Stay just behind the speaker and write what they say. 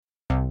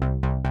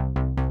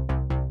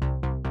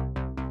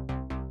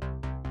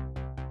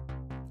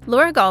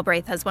Laura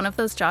Galbraith has one of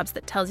those jobs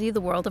that tells you the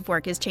world of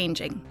work is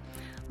changing.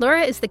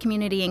 Laura is the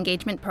Community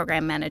Engagement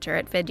Program Manager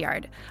at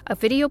Vidyard, a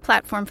video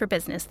platform for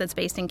business that's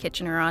based in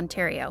Kitchener,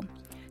 Ontario.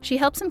 She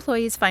helps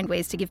employees find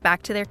ways to give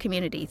back to their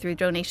community through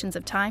donations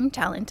of time,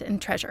 talent,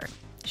 and treasure.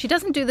 She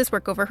doesn't do this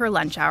work over her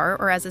lunch hour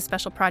or as a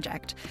special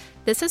project.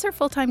 This is her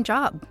full-time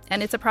job,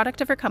 and it's a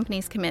product of her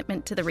company's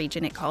commitment to the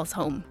region it calls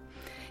home.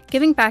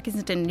 Giving back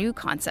isn't a new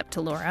concept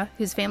to Laura,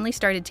 whose family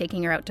started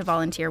taking her out to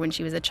volunteer when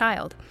she was a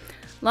child.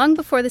 Long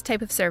before this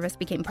type of service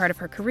became part of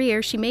her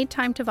career, she made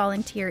time to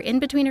volunteer in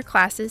between her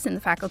classes in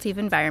the Faculty of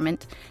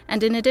Environment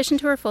and in addition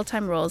to her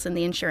full-time roles in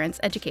the insurance,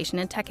 education,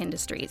 and tech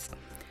industries.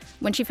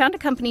 When she found a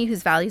company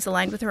whose values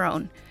aligned with her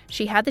own,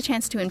 she had the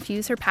chance to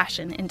infuse her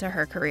passion into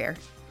her career.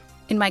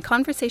 In my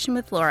conversation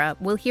with Laura,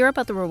 we'll hear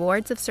about the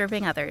rewards of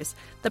serving others,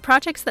 the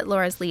projects that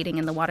Laura's leading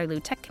in the Waterloo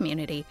tech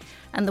community,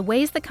 and the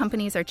ways that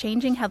companies are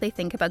changing how they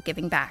think about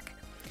giving back.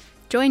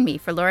 Join me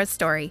for Laura's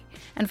story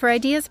and for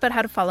ideas about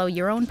how to follow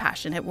your own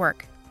passion at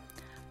work.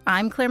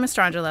 I'm Claire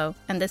Mastrangelo,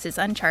 and this is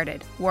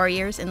Uncharted,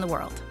 Warriors in the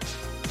World.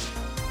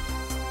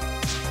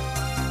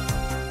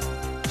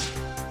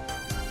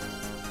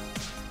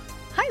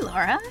 Hi,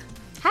 Laura.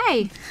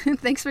 Hi.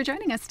 Thanks for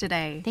joining us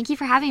today. Thank you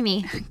for having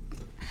me.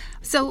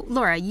 So,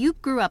 Laura, you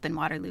grew up in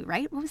Waterloo,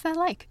 right? What was that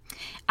like?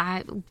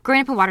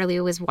 Growing up in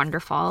Waterloo was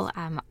wonderful.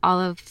 All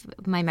of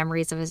my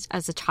memories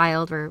as a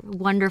child were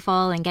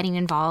wonderful and getting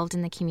involved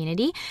in the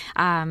community.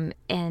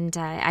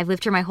 I've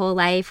lived here my whole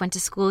life, went to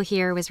school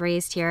here, was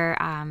raised here,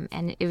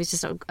 and it was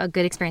just a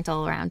good experience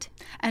all around.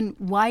 And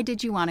why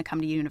did you want to come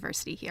to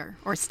university here,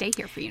 or stay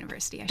here for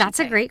university, I should That's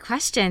say? a great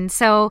question.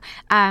 So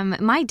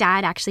my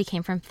dad actually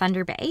came from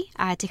Thunder Bay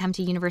to come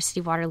to University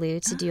of Waterloo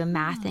to do a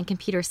math and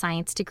computer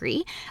science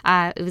degree.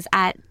 It was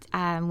at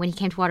when he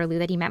came to Waterloo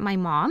that he met my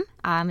mom,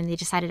 and they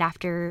decided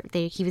after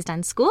he was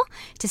done school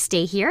to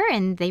stay here,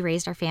 and they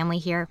raised our family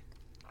here.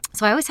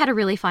 So I always had a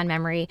really fond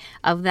memory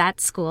of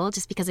that school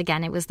just because,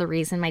 again, it was the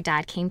reason my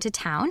dad came to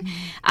town.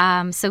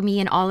 Mm-hmm. So me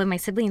and all of my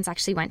siblings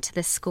actually went to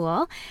this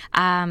school.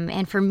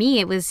 And for me,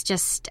 it was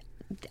just,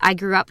 I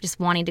grew up just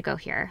wanting to go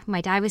here. My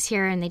dad was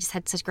here and they just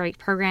had such great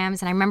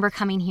programs. And I remember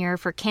coming here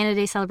for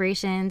Canada Day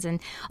celebrations and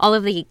all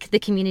of the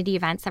community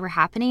events that were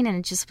happening. And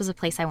it just was a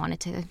place I wanted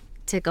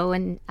to go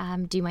and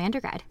do my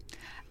undergrad.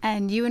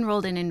 And you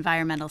enrolled in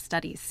environmental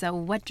studies. So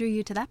what drew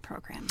you to that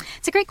program?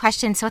 It's a great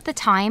question. So at the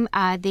time,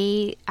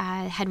 they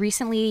had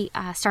recently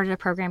started a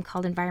program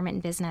called Environment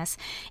and Business.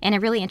 And it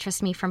really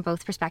interested me from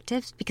both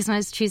perspectives because when I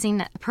was choosing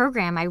a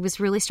program, I was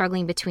really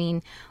struggling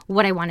between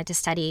what I wanted to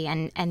study.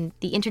 And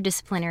the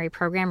interdisciplinary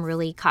program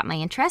really caught my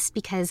interest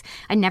because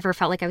I never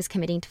felt like I was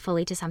committing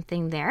fully to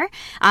something there.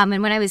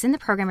 And when I was in the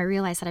program, I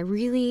realized that I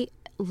really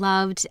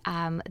loved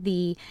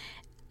the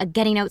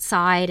getting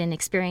outside and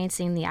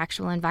experiencing the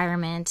actual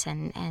environment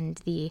and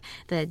the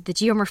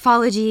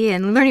geomorphology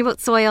and learning about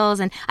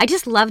soils. And I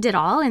just loved it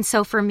all. And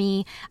so for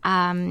me,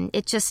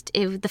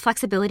 the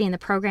flexibility in the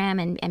program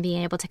and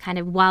being able to kind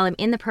of, while I'm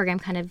in the program,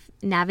 kind of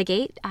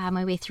navigate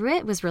my way through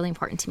it was really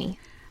important to me.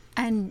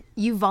 And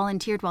you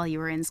volunteered while you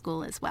were in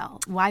school as well.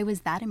 Why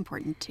was that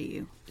important to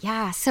you?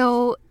 Yeah,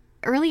 so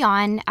early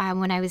on,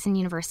 when I was in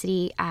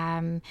university,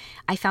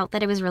 I felt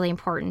that it was really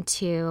important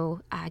to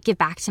give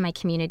back to my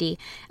community.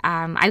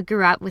 I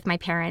grew up with my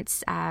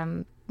parents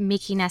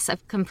making us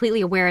completely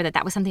aware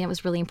that was something that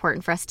was really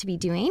important for us to be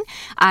doing.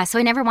 So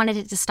I never wanted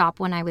it to stop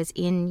when I was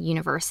in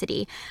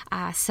university.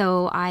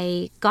 So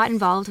I got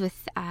involved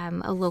with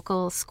a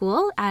local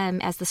school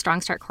as the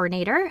Strong Start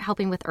coordinator,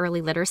 helping with early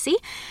literacy.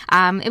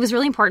 It was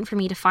really important for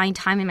me to find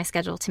time in my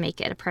schedule to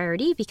make it a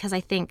priority because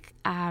I think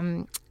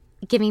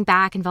giving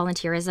back and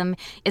volunteerism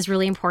is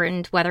really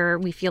important, whether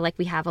we feel like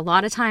we have a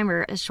lot of time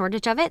or a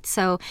shortage of it.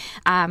 So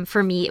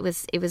for me, it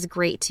was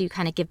great to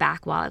kind of give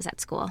back while I was at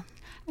school.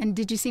 And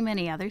did you see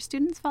many other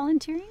students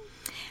volunteering?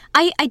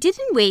 I did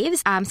in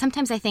waves.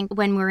 Sometimes I think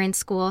when we're in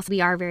school,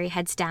 we are very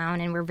heads down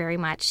and we're very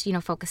much,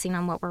 focusing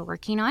on what we're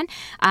working on.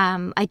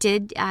 I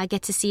did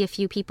get to see a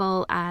few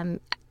people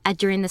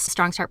during the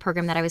Strong Start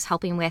program that I was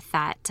helping with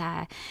that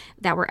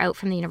were out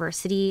from the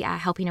university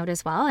helping out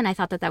as well. And I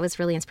thought that was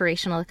really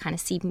inspirational to kind of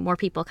see more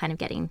people kind of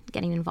getting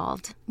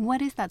involved.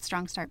 What is that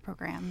Strong Start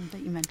program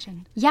that you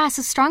mentioned? Yeah,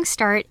 so Strong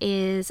Start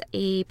is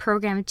a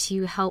program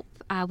to help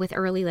with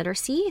early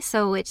literacy.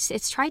 So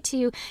it's tried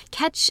to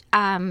catch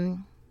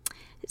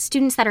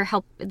students that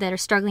are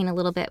struggling a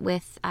little bit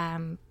with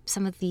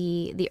some of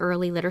the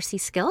early literacy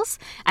skills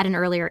at an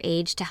earlier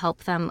age to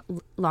help them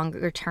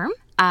longer term.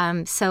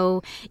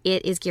 So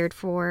it is geared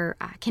for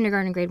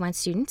kindergarten and grade 1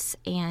 students.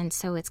 And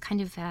so it's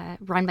kind of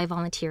run by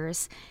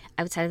volunteers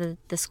outside of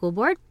the school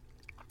board.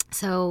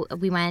 So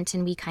we went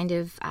and we kind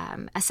of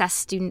assessed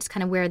students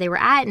kind of where they were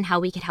at and how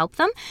we could help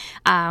them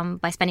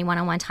by spending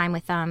one-on-one time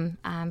with them,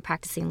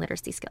 practicing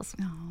literacy skills.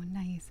 Oh,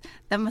 nice.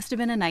 That must have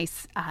been a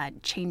nice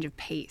change of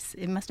pace.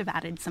 It must have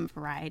added some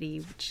variety,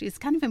 which is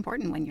kind of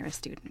important when you're a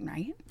student,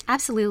 right?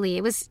 Absolutely.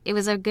 It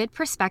was a good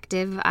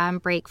perspective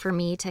break for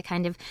me to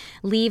kind of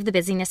leave the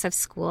busyness of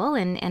school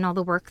and all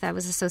the work that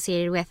was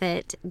associated with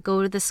it,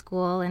 go to the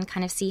school and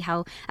kind of see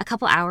how a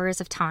couple hours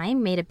of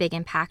time made a big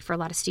impact for a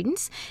lot of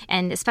students.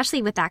 And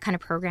especially with that kind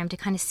of program, to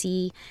kind of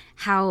see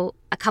how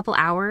a couple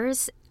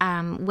hours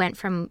went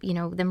from,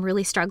 them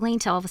really struggling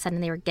to all of a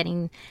sudden they were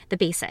getting the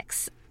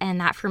basics. And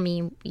that for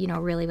me,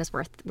 really was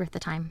worth the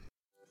time.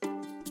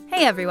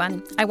 Hey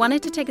everyone, I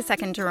wanted to take a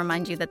second to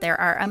remind you that there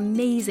are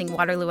amazing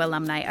Waterloo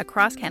alumni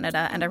across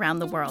Canada and around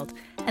the world,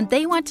 and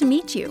they want to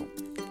meet you.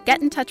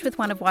 Get in touch with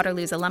one of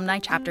Waterloo's alumni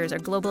chapters or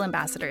global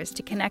ambassadors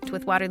to connect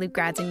with Waterloo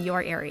grads in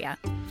your area.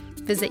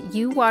 Visit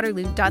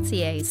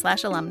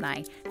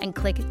uwaterloo.ca/alumni and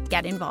click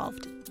Get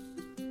Involved.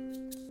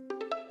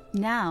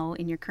 Now,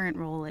 in your current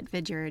role at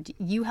Vidyard,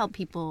 you help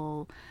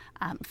people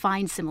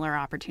find similar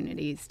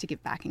opportunities to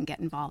give back and get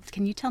involved.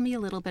 Can you tell me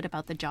a little bit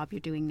about the job you're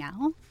doing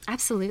now?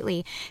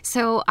 Absolutely.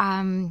 So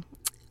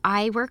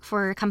I work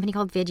for a company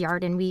called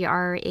Vidyard, and we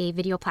are a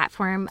video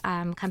platform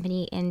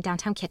company in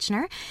downtown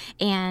Kitchener.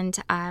 And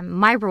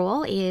my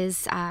role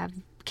is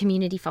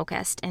community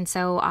focused. And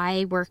so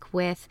I work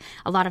with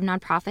a lot of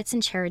nonprofits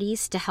and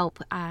charities to help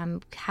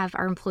have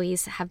our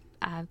employees have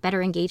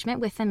better engagement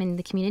with them in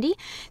the community.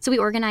 So we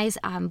organize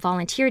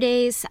volunteer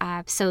days.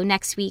 So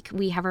next week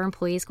we have our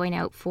employees going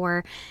out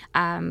for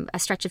a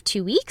stretch of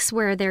 2 weeks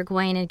where they're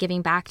going and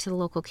giving back to the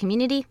local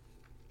community.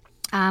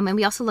 And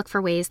we also look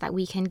for ways that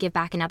we can give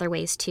back in other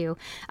ways too,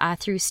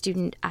 through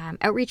student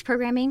outreach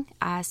programming.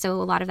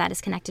 So a lot of that is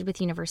connected with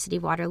University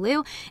of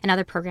Waterloo and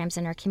other programs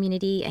in our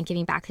community and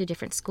giving back through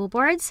different school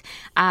boards.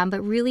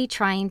 But really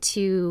trying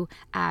to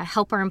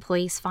help our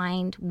employees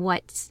find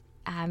what's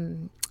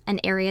an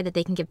area that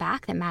they can give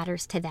back that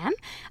matters to them,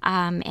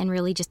 and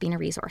really just being a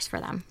resource for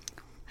them.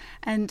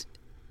 And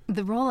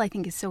the role, I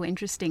think, is so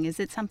interesting. Is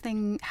it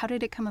something, how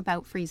did it come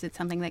about for you? Is it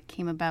something that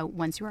came about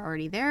once you were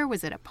already there?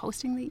 Was it a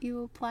posting that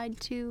you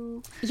applied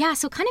to? Yeah,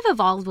 so kind of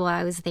evolved while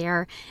I was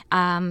there.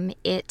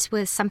 It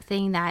was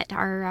something that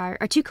our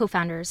two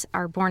co-founders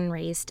are born and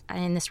raised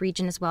in this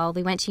region as well.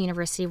 They went to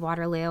University of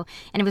Waterloo,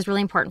 and it was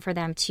really important for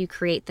them to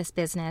create this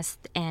business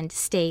and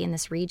stay in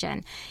this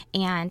region.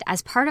 And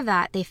as part of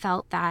that, they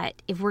felt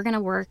that if we're going to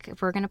work,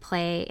 if we're going to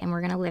play, and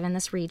we're going to live in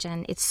this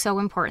region, it's so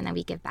important that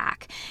we give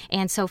back.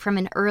 And so from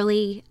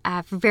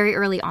very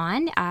early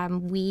on,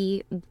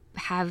 we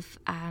have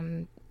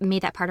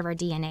made that part of our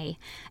DNA.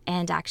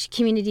 And actually,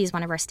 community is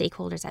one of our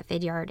stakeholders at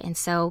Vidyard. And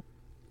so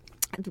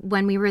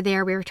when we were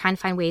there, we were trying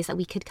to find ways that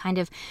we could kind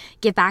of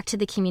give back to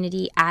the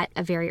community at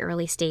a very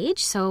early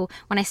stage. So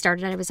when I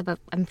started, I was about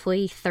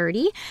employee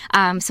 30.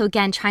 So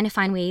again, trying to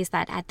find ways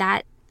that at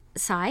that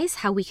size,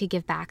 how we could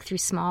give back through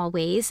small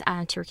ways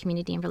to our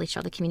community and really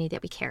show the community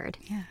that we cared.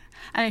 Yeah.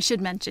 And I should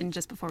mention,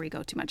 just before we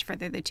go too much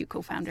further, the two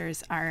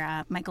co-founders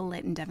are Michael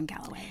Litt and Devin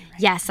Galloway, right?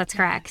 Yes, that's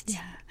correct.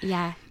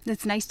 Yeah.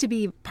 It's nice to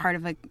be part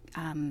of a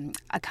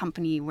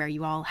company where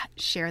you all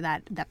share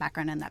that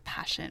background and that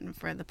passion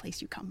for the place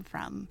you come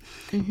from.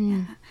 Mm-hmm.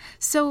 Yeah.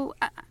 So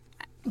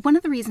one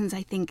of the reasons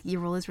I think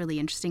your role is really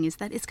interesting is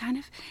that it's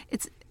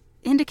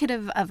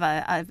indicative of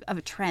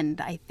a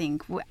trend, I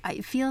think.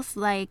 It feels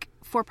like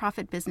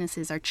for-profit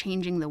businesses are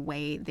changing the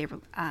way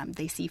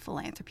they see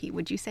philanthropy.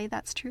 Would you say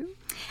that's true?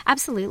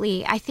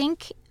 Absolutely. I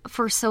think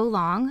for so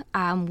long,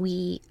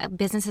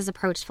 businesses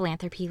approached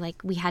philanthropy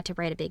like we had to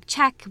write a big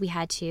check. We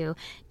had to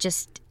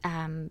just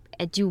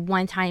do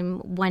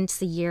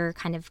once a year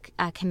kind of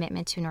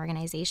commitment to an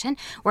organization.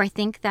 Where I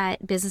think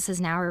that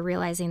businesses now are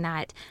realizing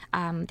that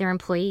their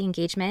employee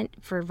engagement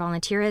for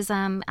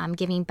volunteerism,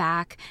 giving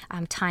back,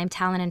 time,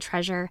 talent, and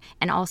treasure,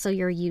 and also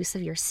your use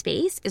of your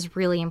space is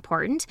really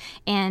important.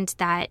 And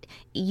that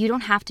you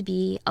don't have to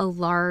be a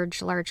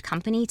large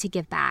company to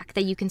give back,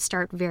 that you can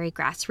start very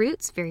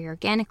grassroots, very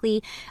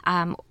organically,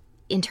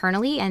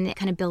 internally, and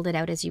kind of build it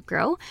out as you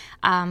grow.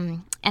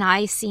 And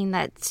I've seen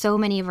that so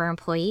many of our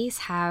employees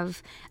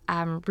have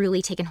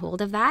really taken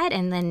hold of that,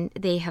 and then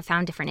they have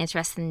found different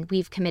interests, and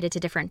we've committed to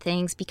different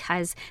things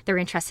because they're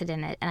interested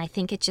in it. And I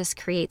think it just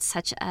creates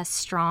such a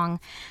strong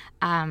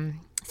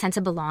sense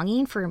of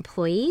belonging for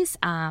employees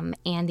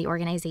and the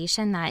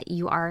organization that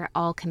you are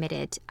all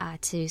committed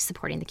to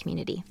supporting the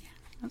community.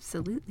 Yeah,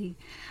 absolutely.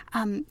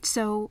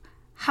 So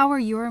how are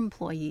your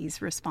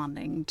employees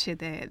responding to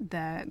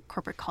the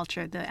corporate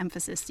culture, the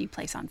emphasis you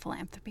place on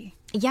philanthropy?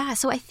 Yeah,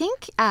 so I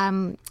think,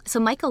 so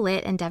Michael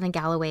Litt and Devin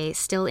Galloway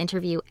still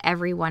interview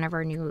every one of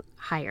our new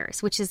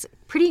hires, which is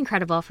pretty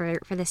incredible for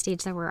the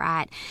stage that we're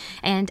at.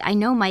 And I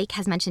know Mike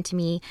has mentioned to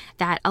me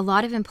that a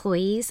lot of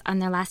employees on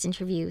their last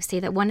interview say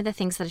that one of the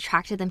things that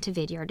attracted them to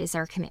Vidyard is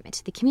our commitment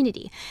to the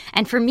community.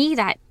 And for me,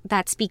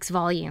 that speaks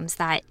volumes,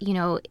 that,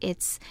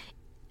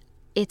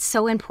 it's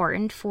so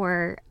important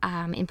for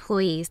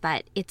employees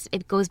that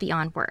it goes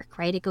beyond work,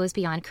 right? It goes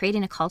beyond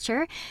creating a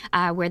culture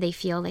where they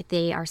feel like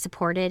they are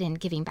supported and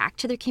giving back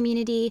to their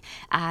community,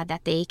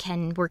 that they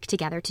can work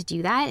together to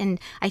do that. And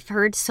I've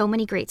heard so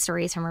many great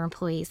stories from our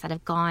employees that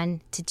have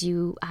gone to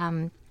do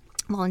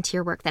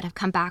volunteer work that have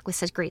come back with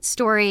such great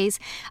stories,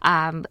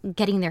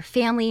 getting their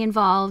family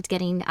involved,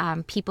 getting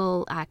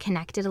people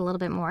connected a little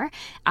bit more.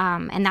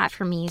 And that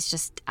for me is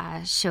just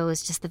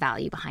shows just the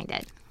value behind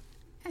it.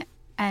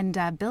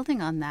 And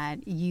building on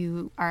that,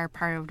 you are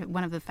part of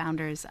one of the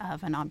founders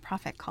of a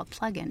nonprofit called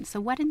Plug-In. So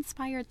what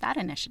inspired that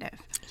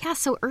initiative? Yeah,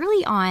 so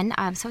early on,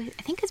 so I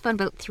think it's been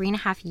about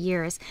 3.5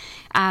 years,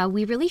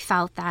 we really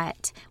felt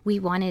that we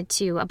wanted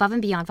to, above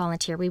and beyond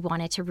volunteer, we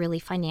wanted to really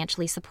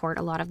financially support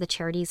a lot of the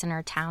charities in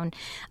our town.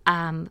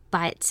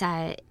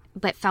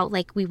 But felt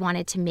like we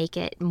wanted to make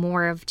it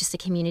more of just a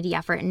community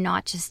effort and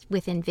not just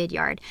within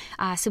Vidyard.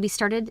 So we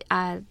started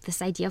this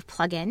idea of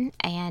Plug-In,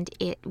 and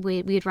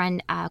we would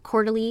run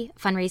quarterly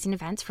fundraising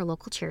events for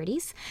local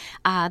charities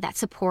that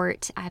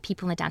support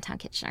people in the downtown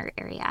Kitchener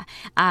area.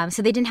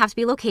 So they didn't have to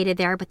be located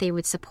there, but they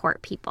would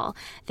support people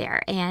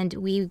there. And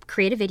we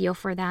create a video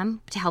for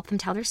them to help them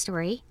tell their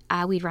story.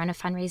 We'd run a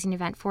fundraising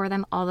event for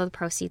them. All of the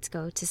proceeds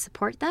go to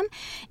support them.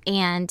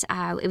 And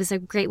it was a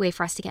great way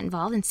for us to get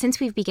involved. And since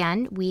we've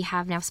begun, we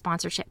have now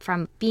sponsorship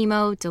from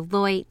BMO,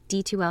 Deloitte,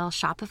 D2L,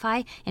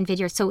 Shopify, and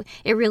Vidyard. So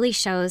it really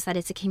shows that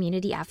it's a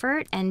community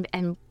effort and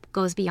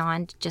goes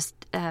beyond just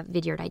a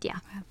Vidyard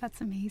idea. Wow, that's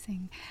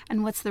amazing.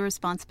 And what's the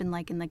response been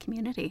like in the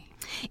community?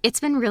 It's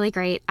been really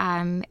great.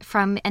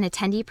 From an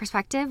attendee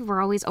perspective,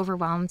 we're always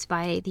overwhelmed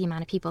by the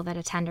amount of people that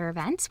attend our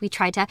events. We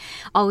try to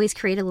always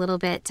create a little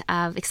bit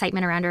of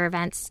excitement around our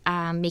events,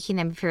 making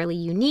them fairly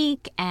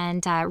unique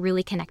and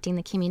really connecting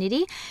the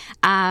community.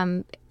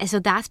 So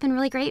that's been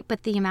really great.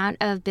 But the amount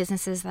of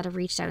businesses that have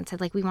reached out and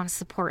said, like, we want to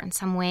support in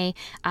some way,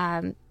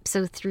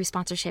 so through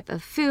sponsorship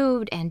of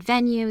food and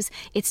venues,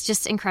 it's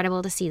just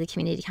incredible to see the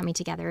community coming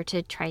together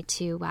to try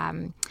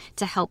to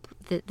help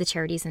the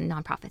charities and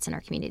nonprofits in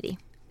our community.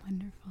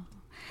 Wonderful.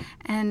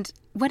 And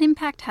what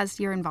impact has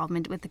your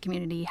involvement with the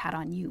community had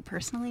on you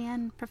personally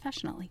and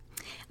professionally?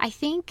 I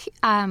think,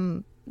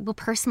 well,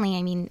 personally,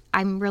 I mean,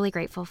 I'm really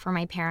grateful for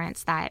my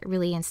parents that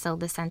really instilled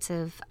the sense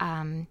of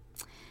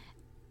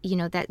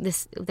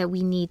that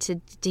we need to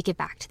give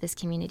back to this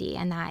community,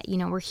 and that,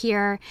 we're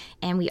here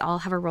and we all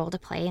have a role to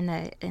play in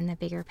the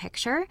bigger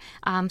picture.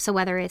 So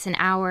whether it's an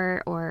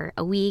hour or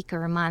a week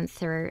or a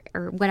month or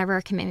whatever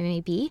our commitment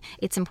may be,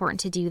 it's important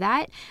to do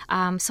that.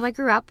 So I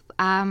grew up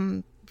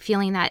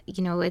feeling that,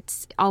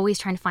 it's always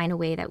trying to find a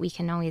way that we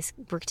can always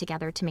work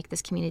together to make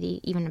this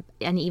community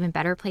an even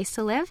better place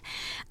to live.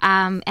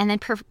 And then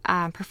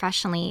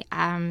professionally,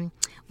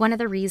 one of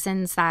the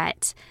reasons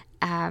that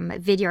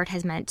Vidyard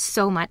has meant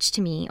so much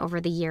to me over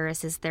the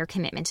years is their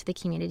commitment to the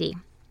community.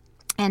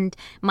 And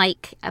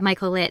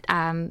Michael Litt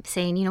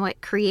saying,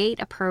 create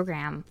a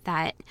program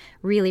that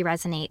really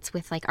resonates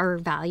with like our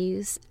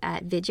values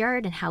at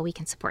Vidyard and how we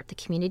can support the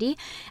community.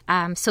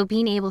 So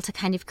being able to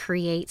kind of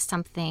create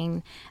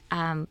something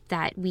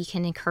that we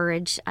can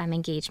encourage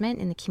engagement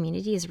in the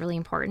community is really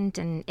important.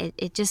 And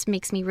it just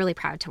makes me really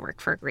proud to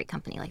work for a great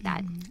company like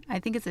that. I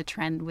think it's a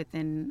trend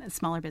within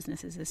smaller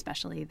businesses,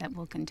 especially, that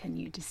we'll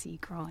continue to see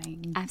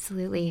growing.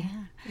 Absolutely.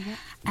 Yeah.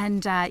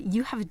 And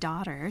you have a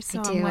daughter,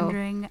 so I'm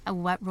wondering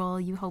what role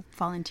you hope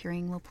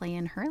volunteering will play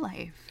in her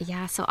life.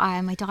 Yeah, so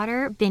my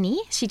daughter,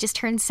 Binny, she just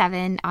turned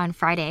 7 on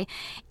Friday,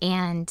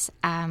 and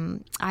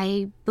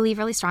I believe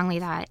really strongly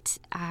that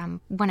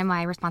one of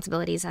my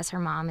responsibilities as her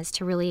mom is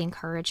to really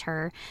encourage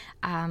her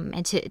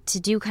and to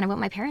do kind of what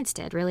my parents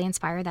did, really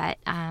inspire that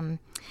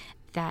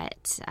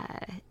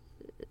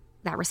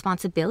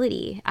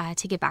responsibility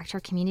to give back to our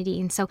community.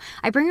 And so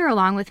I bring her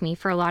along with me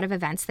for a lot of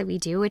events that we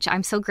do, which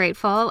I'm so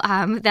grateful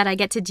that I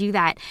get to do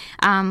that.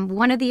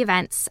 One of the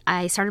events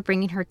I started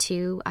bringing her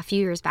to a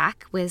few years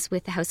back was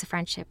with the House of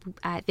Friendship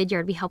at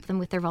Vidyard. We helped them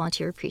with their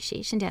volunteer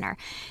appreciation dinner.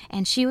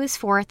 And she was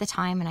 4 at the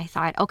time, and I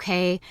thought,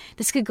 okay,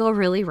 this could go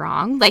really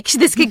wrong. Like,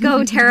 this could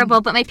go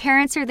terrible, but my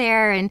parents are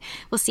there, and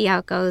we'll see how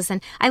it goes.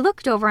 And I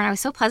looked over, and I was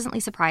so pleasantly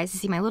surprised to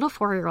see my little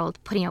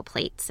 4-year-old putting out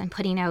plates and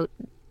putting out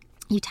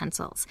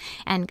utensils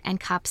and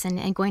cups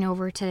and going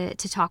over to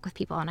talk with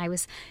people. And I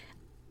was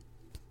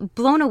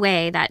blown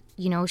away that,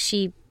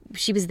 she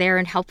was there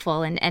and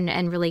helpful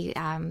and really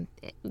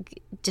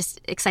just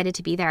excited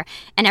to be there.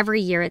 And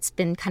every year it's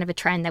been kind of a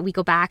trend that we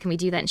go back and we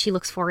do that, and she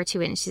looks forward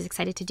to it and she's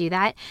excited to do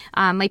that.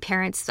 My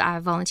parents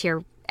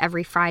volunteer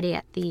every Friday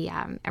at the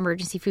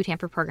emergency food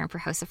hamper program for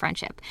House of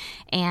Friendship.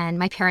 And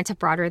my parents have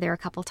brought her there a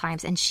couple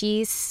times, and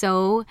she's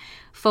so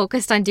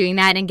focused on doing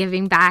that and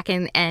giving back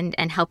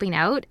and helping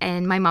out.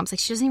 And my mom's like,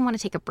 she doesn't even want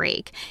to take a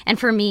break. And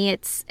for me,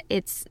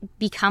 it's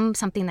become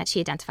something that she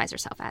identifies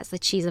herself as,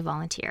 that she's a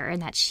volunteer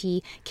and that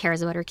she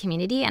cares about her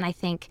community. And I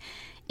think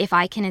if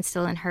I can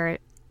instill in her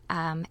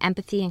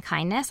empathy and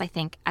kindness, I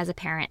think as a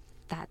parent,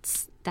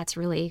 that's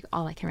really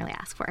all I can really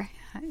ask for.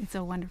 It's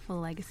a wonderful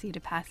legacy to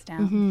pass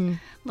down.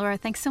 Laura,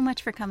 thanks so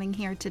much for coming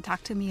here to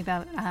talk to me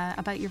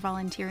about your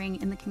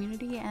volunteering in the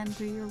community and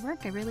through your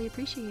work. I really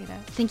appreciate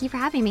it. Thank you for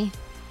having me.